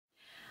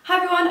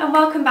and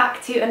welcome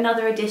back to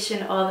another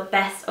edition of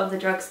Best of the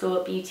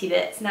Drugstore Beauty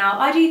Bits. Now,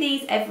 I do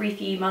these every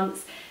few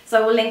months,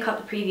 so I will link up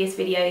the previous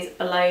videos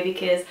below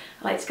because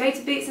I like to go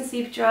to Boots and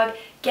Superdrug,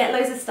 get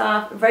loads of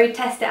stuff, road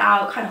test it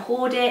out, kind of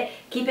hoard it,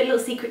 keep it a little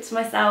secret to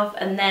myself,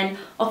 and then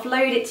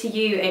offload it to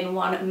you in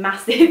one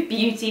massive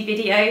beauty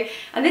video.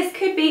 And this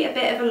could be a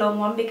bit of a long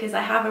one because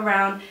I have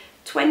around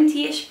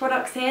 20-ish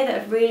products here that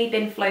have really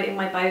been floating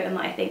my boat and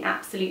that I think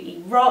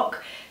absolutely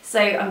rock. So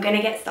I'm going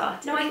to get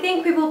started. Now I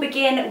think we will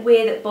begin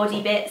with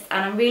body bits,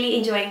 and I'm really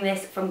enjoying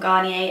this from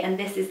Garnier, and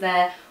this is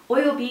their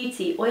Oil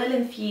Beauty Oil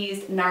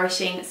Infused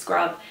Nourishing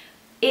Scrub.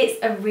 It's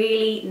a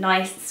really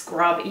nice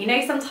scrub. You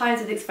know,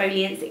 sometimes with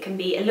exfoliants it can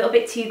be a little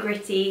bit too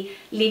gritty,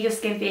 leave your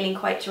skin feeling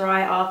quite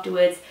dry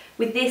afterwards.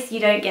 With this you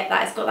don't get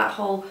that. It's got that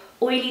whole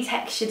oily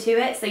texture to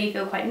it, so you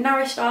feel quite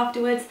nourished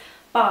afterwards,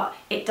 but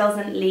it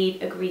doesn't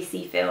leave a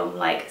greasy film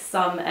like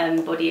some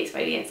body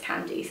exfoliants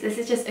can do. So this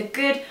is just a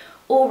good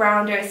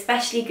all-rounder,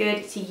 especially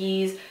good to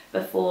use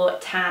before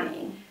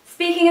tanning.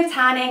 Speaking of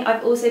tanning,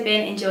 I've also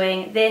been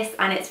enjoying this,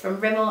 and it's from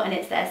Rimmel, and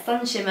it's their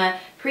Sun Shimmer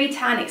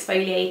Pre-Tan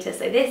Exfoliator.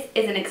 So this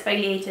is an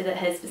exfoliator that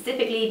has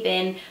specifically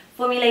been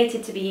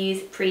formulated to be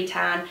used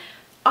pre-tan.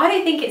 I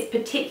don't think it's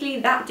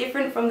particularly that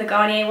different from the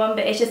Garnier one,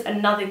 but it's just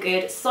another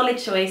good solid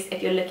choice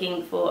if you're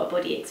looking for a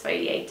body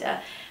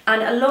exfoliator.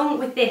 And along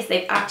with this,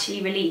 they've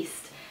actually released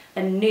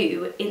a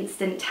new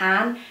instant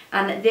tan,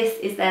 and this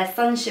is their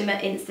Sun Shimmer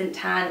Instant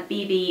Tan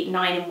BB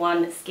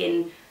 9-in-1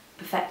 Skin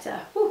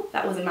Perfector. Ooh,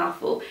 that was a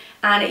mouthful.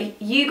 And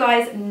you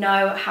guys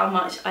know how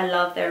much I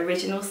love their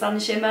original Sun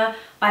Shimmer.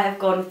 I have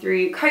gone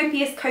through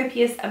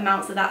copious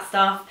amounts of that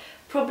stuff,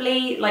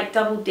 probably like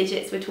double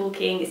digits we're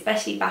talking,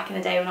 especially back in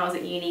the day when I was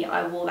at uni.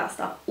 I wore that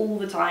stuff all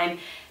the time.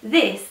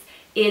 This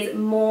is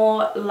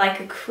more like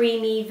a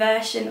creamy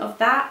version of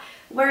that,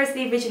 whereas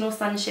the original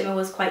Sun Shimmer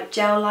was quite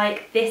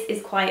gel-like. This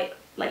is quite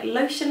like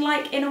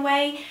lotion-like in a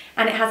way,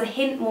 and it has a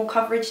hint more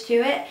coverage to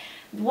it.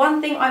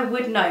 One thing I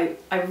would note,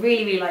 I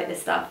really like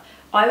this stuff.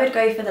 I would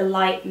go for the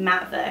light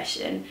matte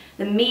version.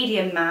 The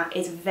medium matte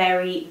is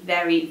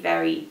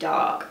very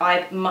dark.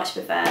 I much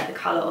prefer the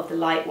colour of the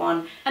light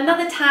one.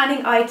 Another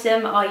tanning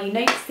item, are you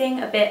noticing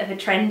a bit of a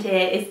trend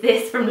here, is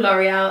this from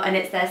L'Oreal, and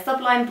it's their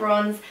Sublime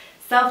Bronze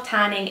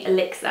Self-Tanning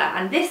Elixir,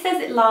 and this says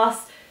it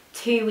lasts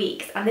 2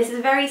 weeks, and this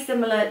is very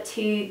similar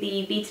to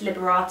the Vita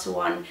Liberata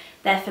one,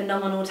 their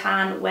Phenomenal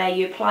Tan, where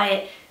you apply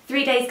it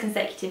 3 days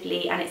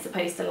consecutively and it's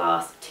supposed to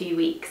last 2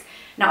 weeks.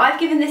 Now I've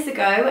given this a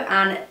go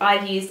and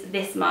I've used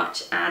this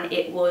much, and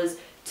it was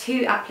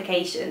 2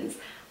 applications.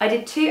 I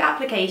did 2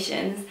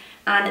 applications,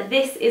 and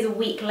this is a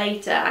week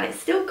later and it's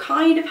still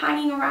kind of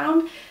hanging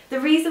around. The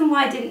reason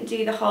why I didn't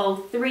do the whole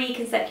 3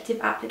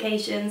 consecutive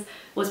applications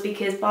was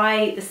because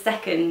by the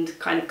second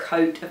kind of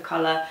coat of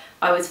colour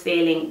I was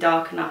feeling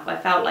dark enough. I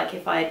felt like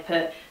if I had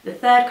put the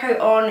 3rd coat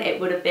on it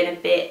would have been a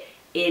bit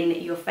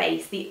in your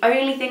face. The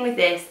only thing with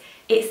this,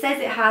 it says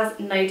it has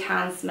no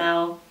tan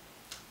smell.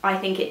 I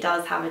think it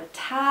does have a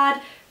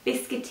tad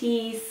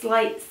biscuity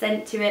slight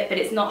scent to it, but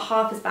it's not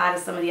half as bad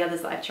as some of the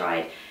others that I've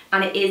tried,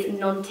 and it is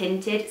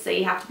non-tinted, so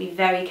you have to be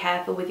very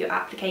careful with your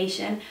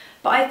application.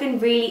 But I've been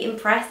really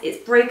impressed.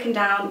 It's broken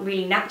down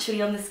really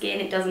naturally on the skin,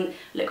 it doesn't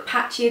look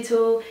patchy at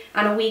all,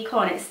 and a week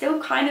on it's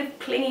still kind of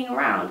clinging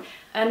around.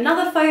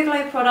 Another Faux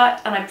Glow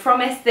product, and I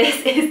promise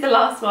this is the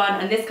last one,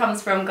 and this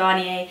comes from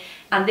Garnier,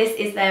 and this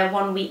is their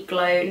 1 Week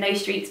Glow No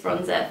Streaks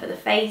Bronzer for the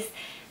face.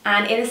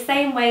 And in the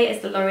same way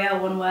as the L'Oreal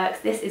one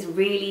works, this is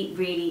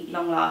really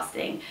long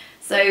lasting.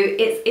 So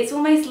it's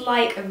almost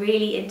like a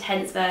really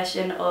intense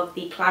version of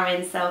the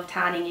Clarins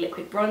Self-Tanning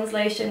Liquid Bronze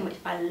Lotion, which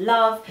I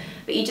love,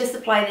 but you just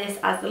apply this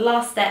as the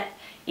last step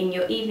in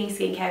your evening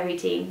skincare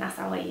routine. That's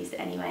how I used it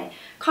anyway.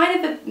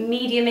 Kind of a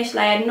medium-ish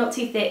layer, not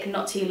too thick,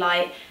 not too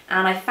light,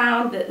 and I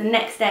found that the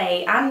next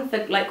day and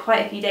for like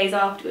quite a few days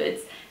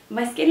afterwards,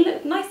 my skin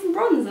looked nice and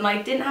bronze and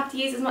I didn't have to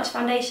use as much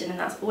foundation, and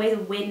that's always a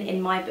win in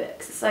my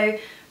books. So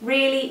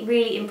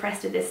really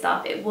impressed with this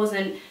stuff. It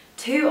wasn't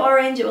too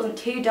orange, it wasn't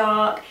too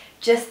dark,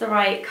 just the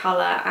right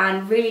colour,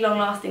 and really long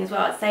lasting as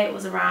well. I'd say it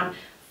was around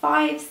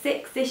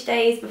 5-6-ish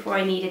days before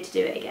I needed to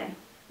do it again.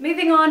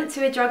 Moving on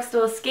to a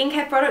drugstore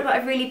skincare product that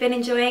I've really been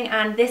enjoying,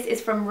 and this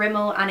is from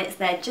Rimmel, and it's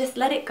their Just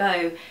Let It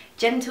Go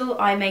Gentle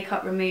Eye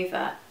Makeup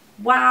Remover.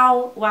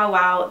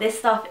 Wow, this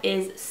stuff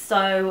is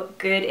so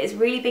good. It's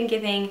really been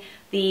giving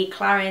the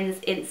Clarins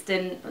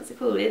instant, what's it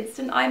called,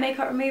 instant eye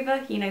makeup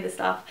remover, you know the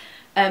stuff.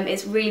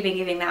 It's really been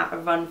giving that a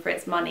run for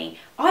its money.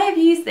 I have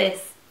used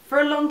this for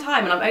a long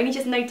time, and I'm only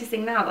just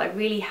noticing now that I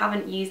really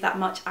haven't used that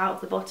much out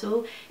of the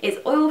bottle.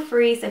 It's oil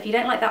free, so if you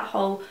don't like that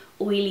whole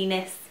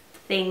oiliness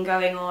thing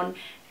going on,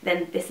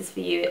 then this is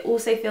for you. It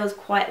also feels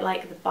quite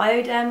like the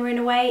Bioderma in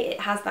a way. It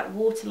has that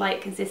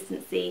water-like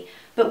consistency,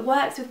 but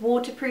works with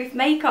waterproof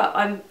makeup.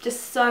 I'm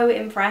just so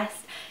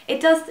impressed. It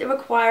does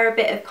require a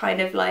bit of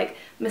kind of like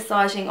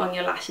massaging on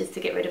your lashes to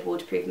get rid of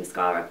waterproof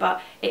mascara,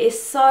 but it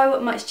is so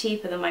much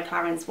cheaper than my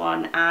Clarins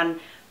one, and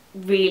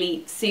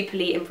really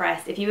superly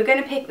impressed. If you were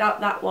going to pick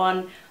up that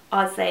one,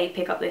 I'd say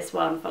pick up this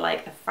one for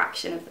like a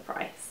fraction of the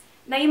price.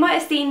 Now you might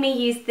have seen me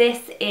use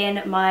this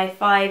in my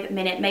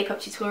 5-minute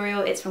makeup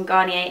tutorial. It's from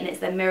Garnier and it's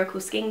their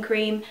Miracle Skin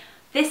Cream.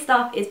 This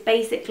stuff is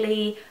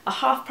basically a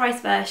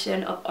half-price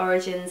version of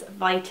Origin's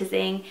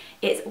Vitazing.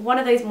 It's one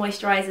of those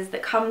moisturisers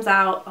that comes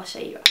out, I'll show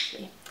you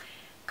actually,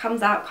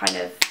 comes out kind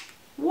of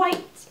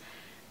white,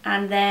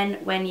 and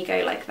then when you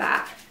go like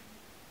that,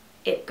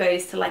 it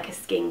goes to like a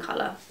skin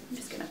colour. I'm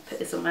just going to put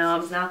this on my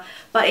arms now.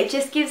 But it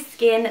just gives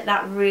skin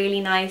that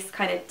really nice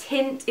kind of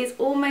tint. It's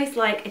almost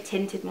like a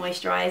tinted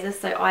moisturiser,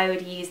 so I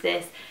would use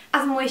this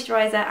as a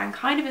moisturiser and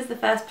kind of as the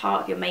first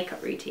part of your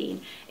makeup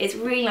routine. It's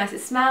really nice. It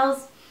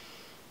smells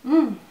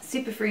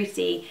super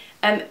fruity.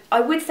 I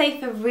would say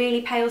for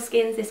really pale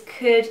skins this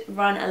could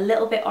run a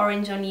little bit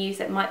orange on you,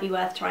 so it might be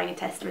worth trying a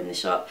tester in the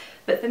shop.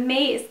 But for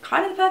me it's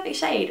kind of the perfect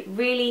shade.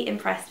 Really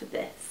impressed with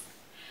this.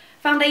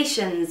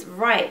 Foundations,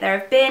 right, there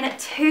have been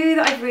 2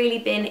 that I've really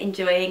been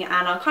enjoying,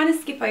 and I'll kind of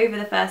skip over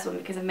the first one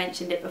because I've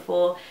mentioned it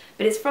before,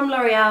 but it's from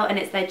L'Oreal and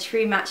it's their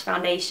True Match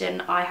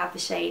foundation. I have the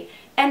shade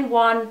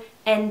N1,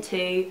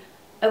 N2,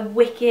 a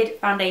wicked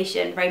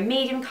foundation, very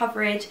medium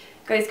coverage,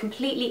 goes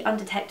completely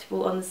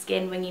undetectable on the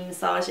skin when you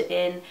massage it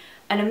in,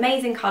 an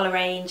amazing colour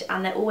range,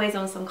 and they're always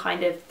on some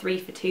kind of 3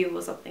 for 2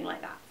 or something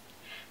like that.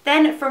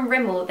 Then from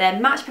Rimmel, their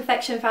Match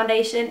Perfection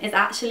foundation is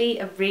actually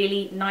a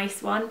really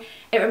nice one.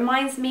 It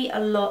reminds me a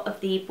lot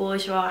of the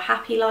Bourjois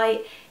Happy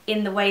Light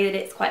in the way that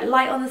it's quite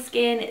light on the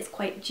skin, it's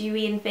quite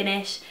dewy in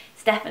finish.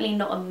 It's definitely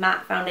not a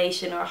matte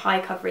foundation or a high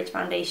coverage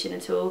foundation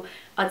at all.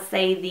 I'd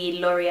say the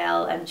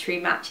L'Oreal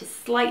True Match is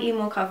slightly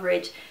more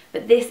coverage,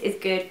 but this is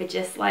good for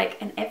just like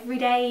an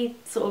everyday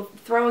sort of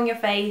throw on your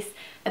face,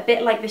 a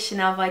bit like the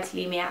Chanel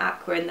Vitalumiere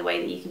Aqua in the way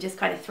that you can just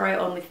kind of throw it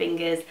on with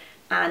fingers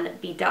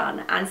and be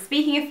done. And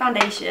speaking of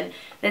foundation,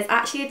 there's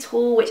actually a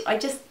tool which I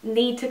just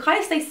need to kind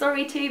of say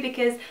sorry to,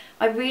 because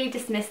I really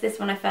dismissed this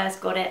when I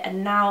first got it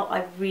and now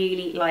I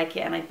really like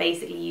it and I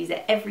basically use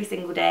it every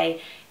single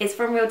day. It's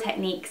from Real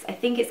Techniques. I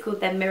think it's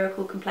called their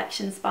Miracle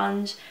Complexion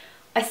Sponge.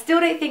 I still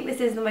don't think this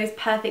is the most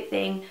perfect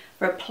thing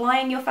for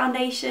applying your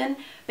foundation,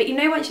 but you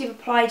know, once you've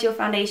applied your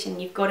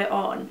foundation, you've got it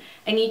on,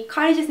 and you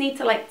kind of just need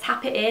to like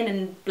tap it in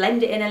and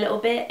blend it in a little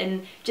bit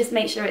and just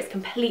make sure it's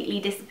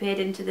completely disappeared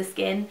into the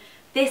skin.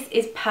 This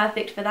is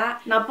perfect for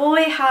that. Now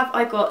boy, have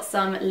I got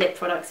some lip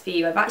products for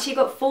you. I've actually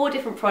got 4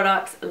 different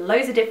products,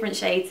 loads of different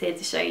shades here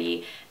to show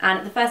you.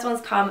 And the first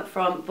one's come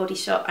from Body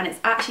Shop, and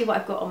it's actually what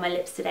I've got on my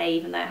lips today,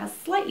 even though it has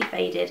slightly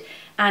faded.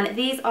 And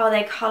these are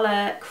their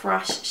Colour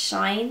Crush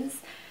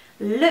Shines.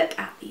 Look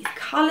at these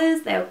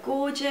colours, they are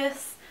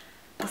gorgeous.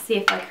 I'll see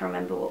if I can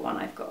remember what one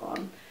I've got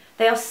on.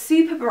 They are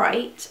super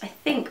bright. I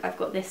think I've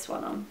got this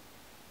one on.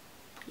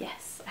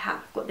 Yes, I have.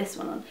 I've got this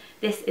one on.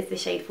 This is the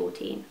shade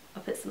 14.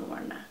 I'll put some more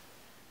on there.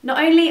 Not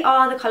only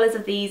are the colours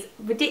of these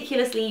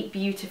ridiculously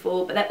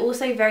beautiful, but they're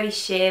also very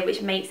sheer,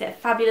 which makes it a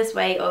fabulous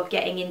way of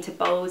getting into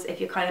bolds. If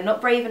you're kind of not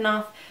brave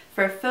enough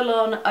for a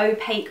full-on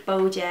opaque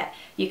bold yet,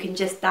 you can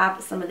just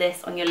dab some of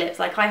this on your lips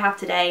like I have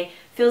today.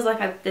 Feels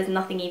like there's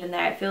nothing even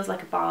there. It feels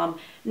like a balm.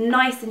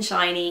 Nice and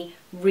shiny,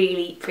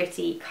 really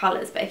pretty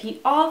colours. But if you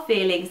are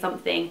feeling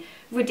something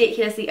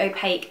ridiculously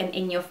opaque and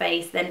in your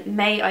face, then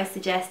may I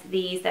suggest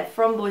these. They're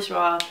from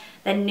Bourjois,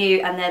 they're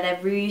new, and they're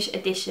their Rouge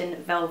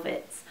Edition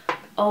Velvets.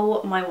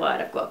 Oh my word,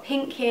 I've got a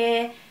pink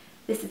here.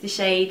 This is the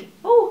shade,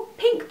 oh,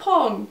 Ping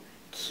Pong.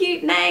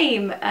 Cute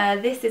name.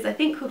 This is, I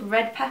think, called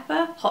Red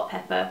Pepper, Hot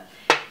Pepper.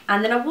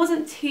 And then I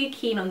wasn't too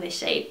keen on this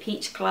shade,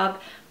 Peach Club.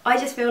 I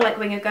just feel like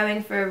when you're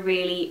going for a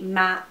really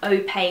matte,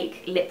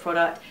 opaque lip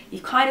product,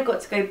 you've kind of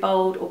got to go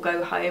bold or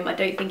go home. I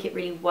don't think it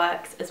really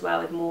works as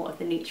well with more of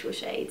the neutral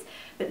shades.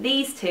 But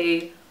these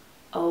 2,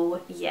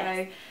 oh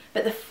yeah.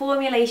 But the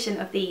formulation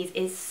of these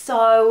is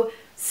so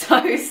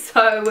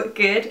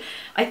good.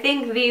 I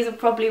think these are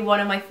probably one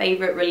of my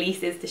favourite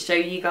releases to show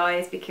you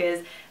guys,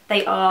 because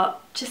they are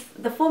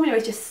just, the formula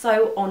is just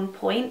so on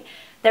point.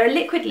 They're a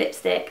liquid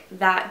lipstick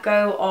that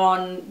go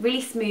on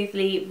really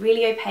smoothly,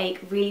 really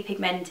opaque, really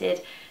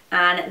pigmented,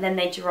 and then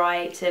they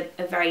dry to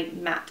a very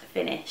matte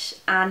finish.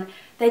 And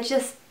they're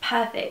just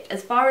perfect.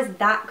 As far as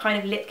that kind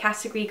of lip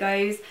category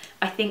goes,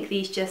 I think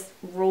these just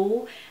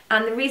rule.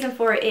 And the reason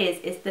for it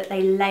is that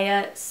they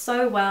layer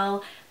so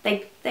well.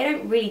 They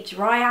don't really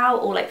dry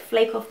out or like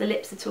flake off the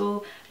lips at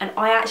all, and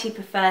I actually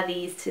prefer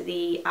these to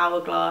the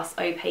Hourglass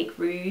Opaque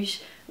Rouge,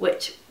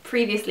 which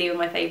previously were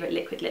my favourite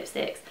liquid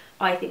lipsticks.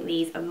 I think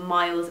these are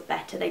miles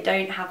better. They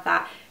don't have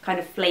that kind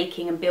of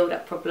flaking and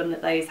build-up problem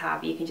that those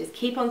have. You can just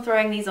keep on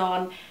throwing these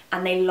on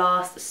and they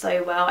last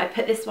so well. I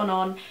put this one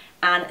on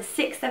and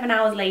 6-7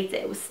 hours later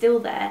it was still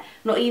there.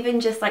 Not even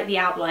just like the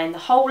outline, the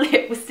whole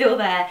lip was still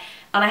there,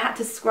 and I had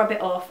to scrub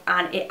it off,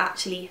 and it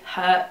actually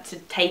hurt to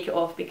take it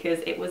off because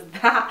it was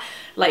that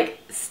like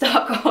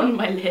stuck on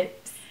my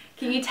lips.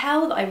 Can you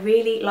tell that I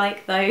really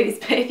like those?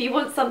 But if you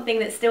want something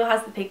that still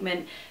has the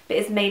pigment but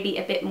is maybe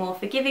a bit more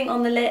forgiving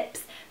on the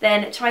lips,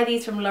 then try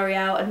these from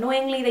L'Oreal.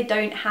 Annoyingly, they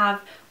don't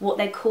have what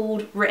they're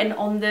called written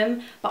on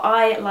them, but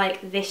I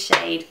like this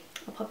shade.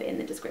 I'll pop it in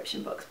the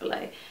description box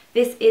below.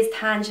 This is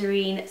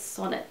Tangerine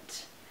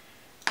Sonnet,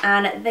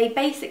 and they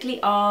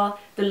basically are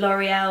the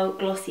L'Oreal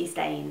glossy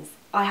stains.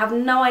 I have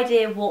no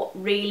idea what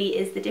really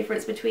is the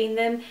difference between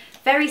them.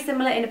 Very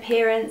similar in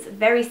appearance,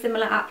 very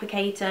similar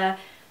applicator,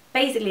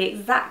 basically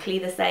exactly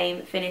the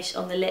same finish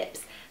on the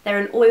lips. They're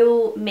an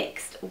oil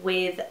mixed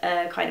with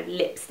a kind of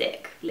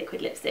lipstick,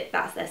 liquid lipstick,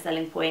 that's their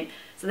selling point.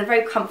 So they're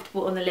very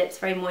comfortable on the lips,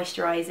 very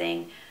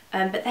moisturising,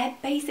 but they're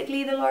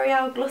basically the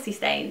L'Oreal Glossy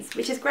Stains,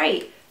 which is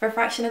great for a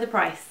fraction of the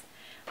price.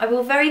 I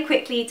will very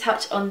quickly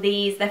touch on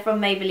these. They're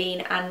from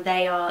Maybelline and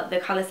they are the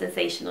Colour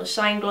Sensational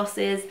Shine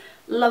Glosses.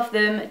 Love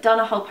them, done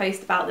a whole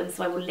post about them,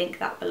 so I will link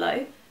that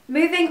below.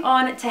 Moving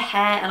on to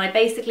hair, and I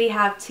basically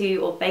have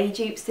two Ombré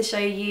dupes to show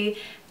you,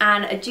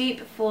 and a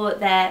dupe for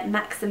their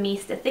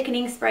Maximista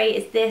thickening spray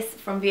is this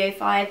from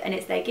VO5, and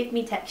it's their Give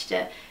Me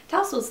Texture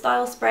Tousle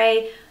Style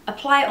Spray.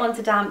 Apply it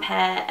onto damp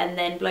hair and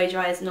then blow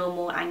dry as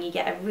normal, and you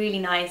get a really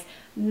nice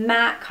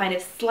matte, kind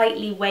of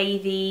slightly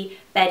wavy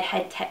bed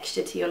head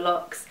texture to your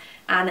locks.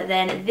 And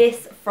then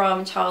this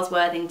from Charles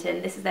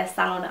Worthington, this is their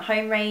Salon at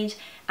Home range,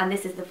 and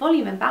this is the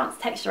Volume and Bounce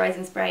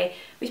Texturizing Spray,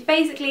 which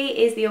basically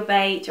is the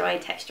Ombré Dry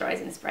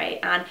Texturizing Spray.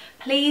 And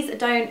please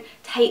don't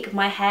take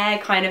my hair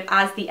kind of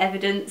as the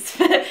evidence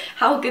for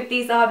how good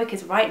these are,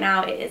 because right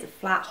now it is a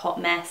flat,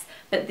 hot mess,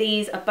 but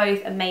these are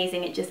both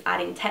amazing at just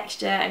adding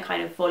texture and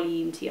kind of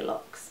volume to your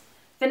locks.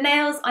 For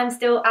nails, I'm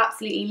still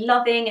absolutely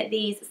loving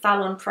these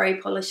Salon Pro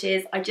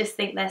polishes. I just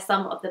think they're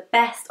some of the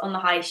best on the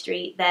high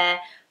street. Their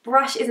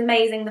brush is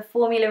amazing, the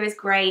formula is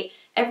great,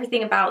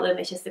 everything about them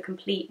is just a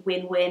complete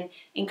win-win,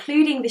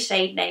 including the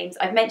shade names.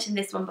 I've mentioned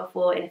this one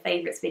before in a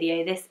favourites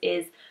video. This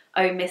is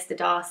Oh Mr.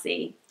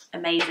 Darcy,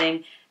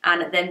 amazing.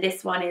 And then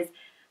this one is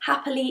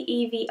Happily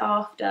Evie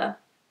After,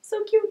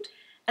 so cute.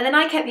 And then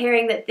I kept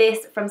hearing that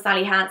this from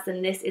Sally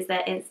Hansen, this is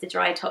their Insta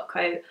Dry top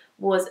coat,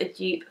 was a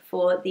dupe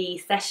for the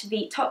Seche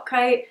Vite top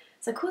coat.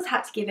 So of course I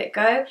had to give it a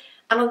go.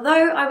 And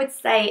although I would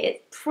say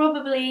it's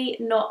probably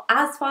not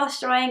as fast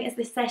drying as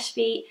the Seche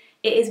Vite,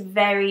 it is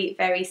very,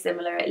 very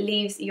similar. It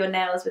leaves your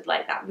nails with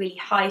like that really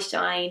high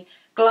shine,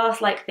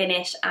 glass-like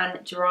finish,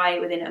 and dry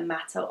within a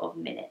matter of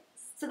minutes.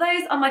 So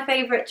those are my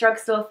favourite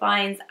drugstore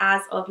finds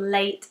as of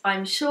late.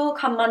 I'm sure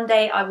come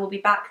Monday I will be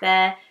back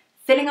there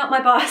filling up my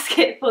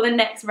basket for the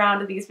next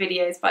round of these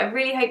videos, but I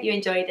really hope you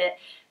enjoyed it.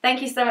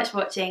 Thank you so much for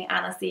watching,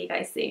 and I'll see you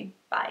guys soon.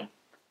 Bye.